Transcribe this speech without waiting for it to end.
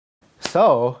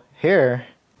So here,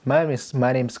 my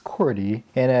name's Cordy,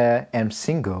 and I'm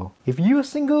single. If you're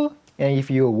single and if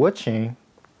you're watching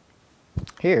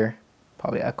here,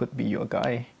 probably I could be your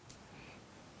guy.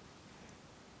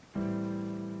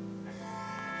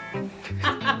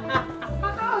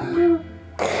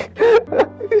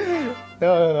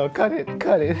 No, cut it.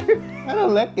 I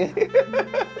don't like it.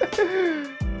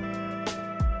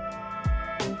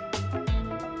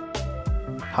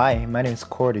 Hi, my name is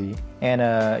Cordy, and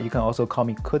you can also call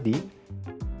me Cody.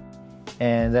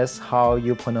 And that's how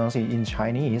you pronounce it in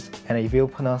Chinese. And if you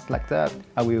pronounce like that,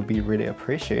 I will be really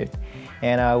appreciated.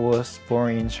 And I was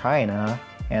born in China,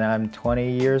 and I'm 20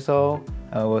 years old.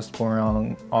 I was born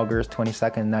on August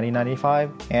 22nd, 1995.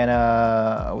 And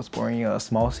I was born in a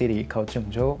small city called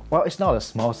Zhengzhou. Well, it's not a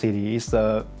small city, it's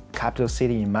the capital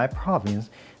city in my province.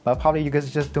 But probably you guys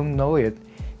just don't know it.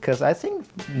 Because I think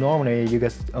normally you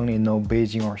guys only know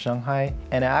Beijing or Shanghai.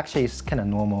 And actually it's kind of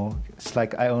normal. It's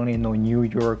like I only know New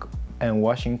York and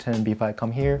Washington before I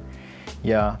come here.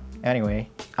 Yeah, anyway,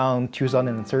 on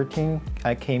 2013,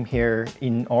 I came here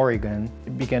in Oregon,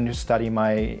 began to study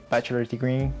my bachelor's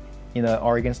degree in the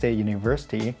Oregon State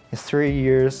University. It's 3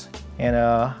 years, and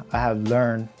I have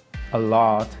learned a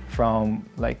lot from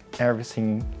like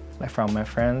everything, like from my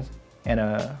friends and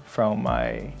from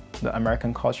the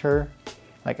American culture,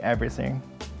 like everything.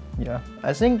 Yeah,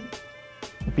 I think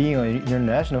being an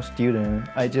international student,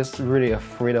 I just really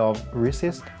afraid of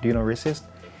racist. Do you know racist?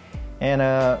 And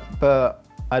but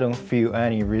I don't feel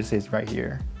any racist right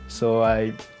here, so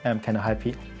I am kind of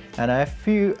happy. And I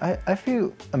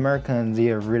feel Americans, they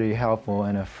are really helpful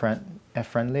and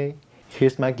friendly.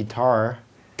 Here's my guitar.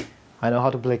 I know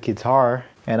how to play guitar,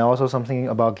 and also something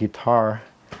about guitar.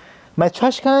 My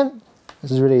trash can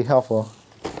is really helpful.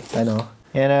 I know.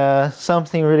 And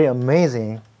something really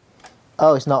amazing.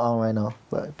 Oh, it's not on right now,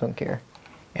 but don't care.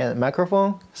 And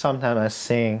microphone, sometimes I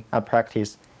sing, I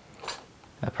practice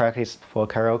for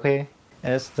karaoke.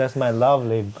 And that's my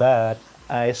lovely bed.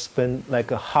 I spent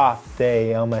like a half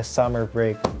day on my summer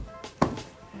break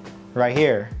right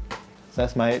here.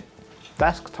 That's my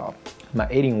desktop, my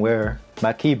Alienware,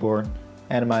 my keyboard,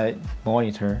 and my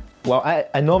monitor. Well,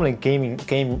 I normally gaming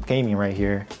right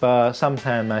here, but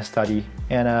sometimes I study.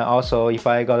 And also if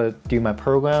I gotta do my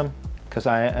program, because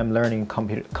I am learning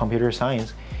computer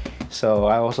science, so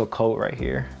I also code right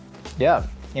here. Yeah,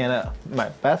 and my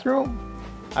bathroom,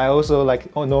 I also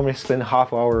like normally spend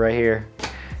half hour right here,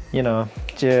 you know,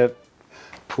 just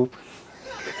poop.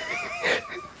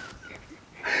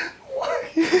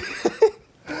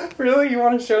 Really? You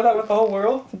want to share that with the whole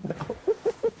world?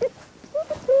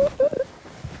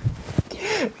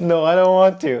 No, I don't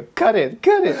want to. Cut it.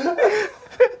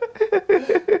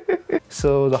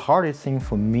 So the hardest thing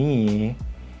for me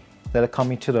that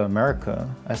coming to the America,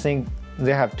 I think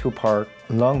they have two parts,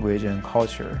 language and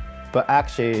culture. But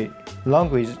actually,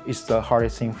 language is the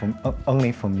hardest thing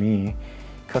only for me,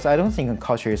 because I don't think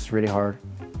culture is really hard,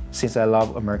 since I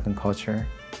love American culture.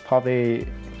 Probably,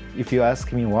 if you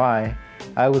ask me why,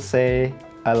 I would say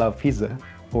I love pizza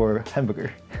or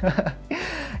hamburger.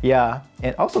 Yeah,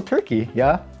 and also turkey,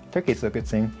 yeah. Turkey is a good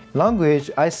thing.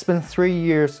 Language, I spent 3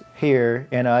 years here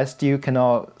and I still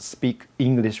cannot speak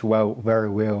English very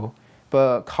well.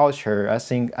 But culture, I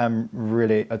think I'm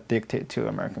really addicted to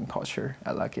American culture.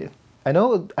 I like it. I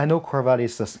know Corvallis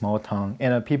is a small town,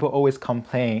 and people always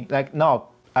complain, like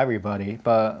not everybody,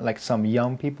 but like some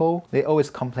young people, they always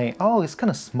complain, oh, it's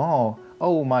kind of small.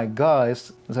 Oh my God,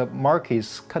 the market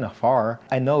is kind of far.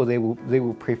 I know they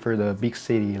will prefer the big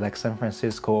city like San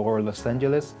Francisco or Los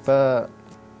Angeles, but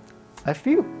I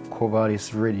feel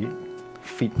Corvallis really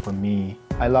fit for me.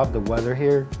 I love the weather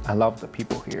here. I love the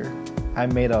people here. I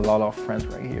made a lot of friends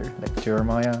right here, like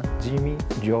Jeremiah, Jimmy,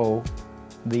 Joe.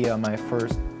 They are my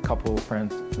first couple of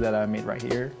friends that I made right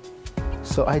here.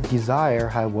 So I desire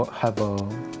have a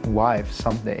wife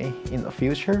someday in the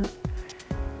future,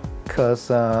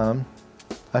 cause I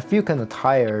feel kind of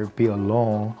tired be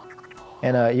alone.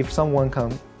 And if someone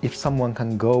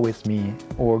can go with me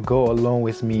or go along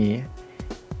with me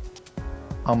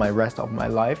on the rest of my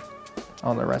life,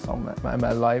 I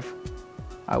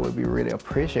would be really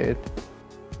appreciated.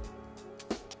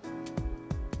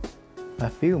 I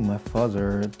feel my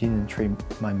father didn't treat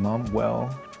my mom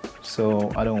well,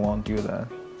 so I don't want to do that.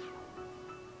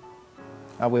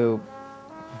 I will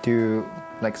do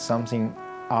like something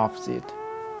opposite.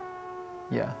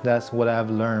 Yeah, that's what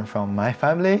I've learned from my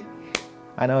family.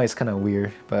 I know it's kind of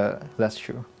weird, but that's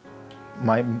true.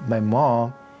 My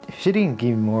mom, she didn't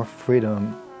give more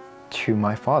freedom to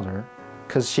my father,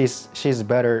 because she's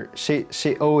better.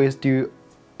 She always do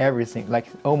everything, like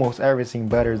almost everything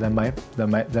better than my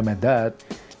dad.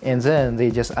 And then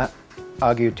they just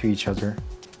argue to each other.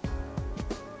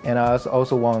 And I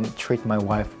also want to treat my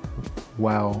wife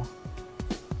well,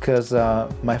 because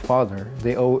my father,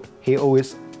 he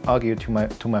always argued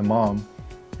to my mom,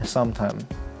 and sometimes,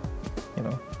 you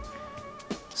know.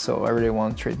 So I really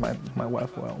want to treat my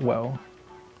wife well.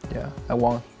 Yeah, I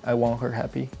want her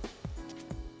happy.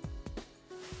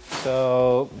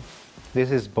 So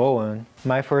this is Bowen,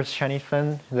 my first Chinese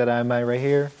friend that I met right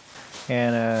here,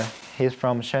 and he's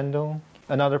from Shandong,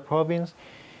 another province,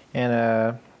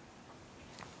 and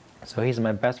so he's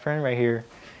my best friend right here.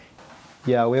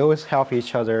 Yeah, we always help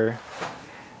each other.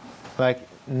 Like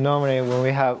normally when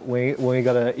we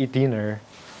gotta eat dinner,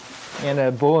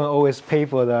 and Bowen always pay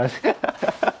for that.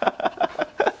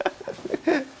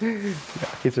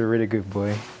 Yeah, he's a really good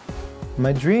boy.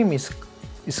 My dream is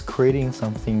creating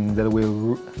something that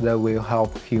will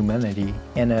help humanity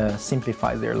and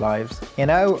simplify their lives.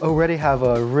 And I already have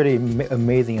a really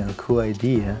amazing and cool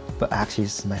idea, but actually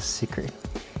it's my secret.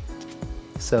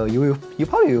 So you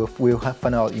probably will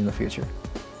find out in the future.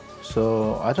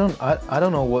 So I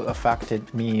don't know what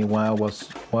affected me when I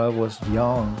was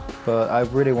young, but I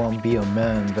really want to be a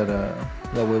man that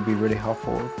will be really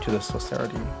helpful to the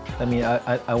society. I mean,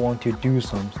 I want to do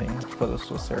something for the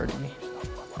society,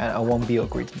 and I want to be a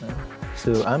great man.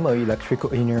 So I'm an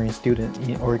electrical engineering student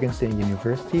in Oregon State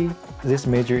University. This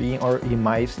major in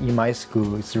my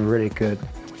school is really good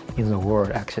in the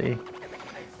world actually.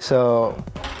 So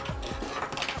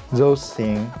those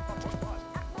things,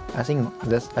 I think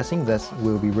that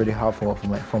will be really helpful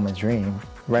for my dream.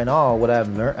 Right now, what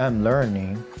I'm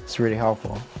learning is really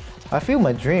helpful. I feel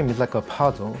my dream is like a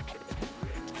puzzle,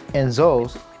 and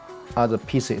those are the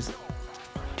pieces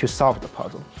to solve the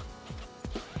puzzle.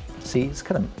 See, it's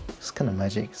kind of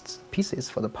magic. It's pieces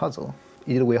for the puzzle.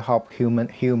 It will help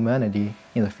humanity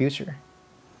in the future.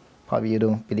 Probably you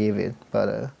don't believe it,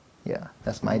 but yeah,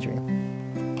 that's my dream.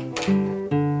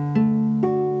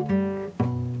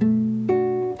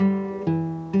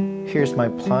 Here's my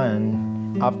plan.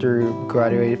 After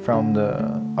graduating from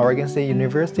the Oregon State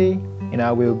University, and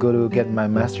I will go to get my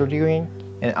master's degree.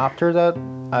 And after that,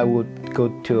 I would go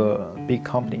to a big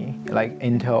company like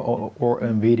Intel or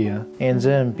NVIDIA, and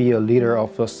then be a leader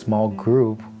of a small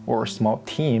group or a small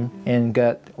team and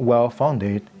get well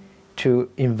funded to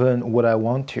invent what I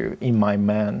want to in my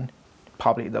mind,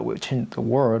 probably that will change the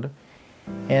world.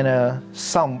 And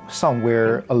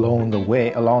somewhere along the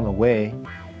way,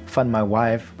 find my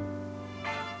wife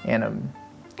and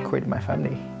create my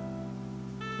family.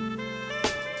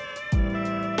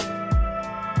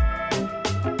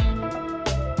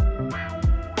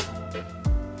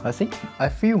 I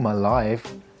feel my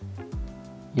life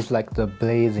is like the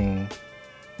blazing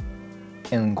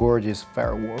and gorgeous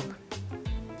firework.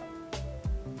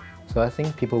 So I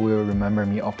think people will remember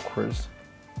me, of course.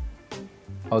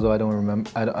 Although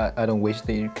I don't wish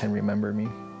they can remember me.